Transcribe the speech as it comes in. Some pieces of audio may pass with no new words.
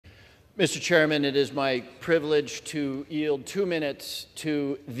Mr. Chairman, it is my privilege to yield 2 minutes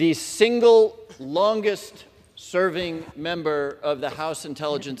to the single longest serving member of the House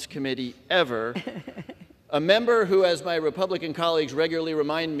Intelligence Committee ever, a member who, as my Republican colleagues regularly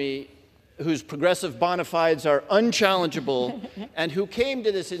remind me, whose progressive bona fides are unchallengeable, and who came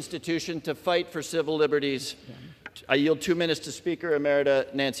to this institution to fight for civil liberties. I yield 2 minutes to Speaker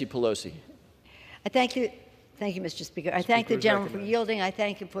Emerita Nancy Pelosi. I thank you. Thank you, Mr. Speaker. I thank the gentleman for yielding. I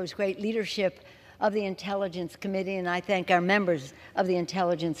thank him for his great leadership of the Intelligence Committee, and I thank our members of the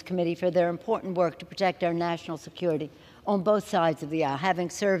Intelligence Committee for their important work to protect our national security on both sides of the aisle.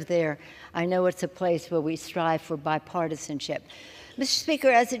 Having served there, I know it's a place where we strive for bipartisanship. Mr. Speaker,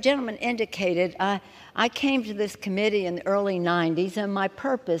 as the gentleman indicated, I came to this committee in the early 90s, and my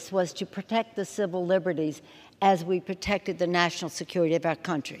purpose was to protect the civil liberties as we protected the national security of our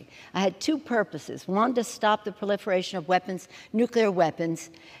country. I had two purposes. One, to stop the proliferation of weapons, nuclear weapons,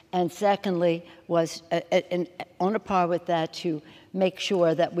 and secondly was, on a par with that, to make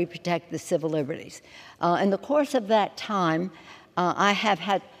sure that we protect the civil liberties. In the course of that time, I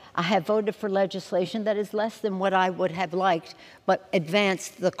have voted for legislation that is less than what I would have liked, but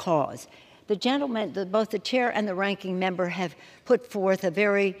advanced the cause. The gentleman, both the chair and the ranking member, have put forth a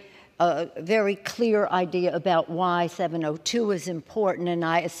very clear idea about why 702 is important, and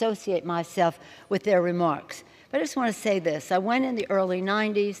I associate myself with their remarks. But I just want to say this. I went in the early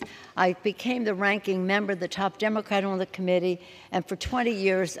 90s. I became the ranking member, the top Democrat on the committee, and for 20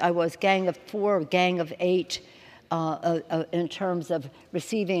 years I was gang of 4 or gang of 8 in terms of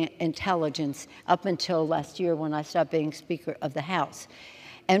receiving intelligence up until last year when I stopped being Speaker of the House.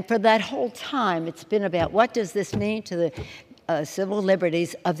 And for that whole time, it's been about what does this mean to the civil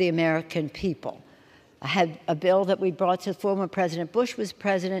liberties of the American people. I had a bill that we brought to former President Bush was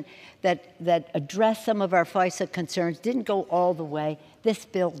president that addressed some of our FISA concerns, didn't go all the way. This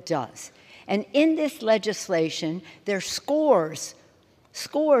bill does. And in this legislation, there are scores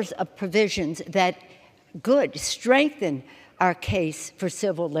of provisions that strengthen our case for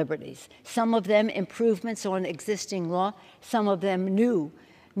civil liberties. Some of them improvements on existing law, some of them new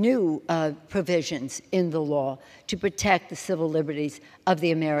provisions in the law to protect the civil liberties of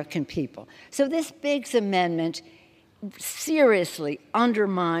the American people. So this Biggs Amendment seriously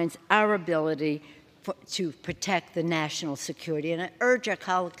undermines our ability to protect the national security, and I urge our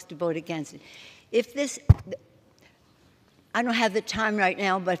colleagues to vote against it. I don't have the time right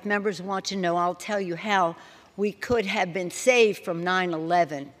now, but if members want to know, I'll tell you how we could have been saved from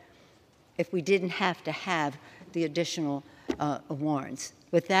 9/11 if we didn't have to have the additional warrants.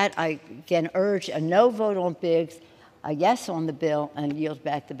 With that, I again urge a no vote on Biggs, a yes on the bill, and yield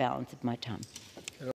back the balance of my time.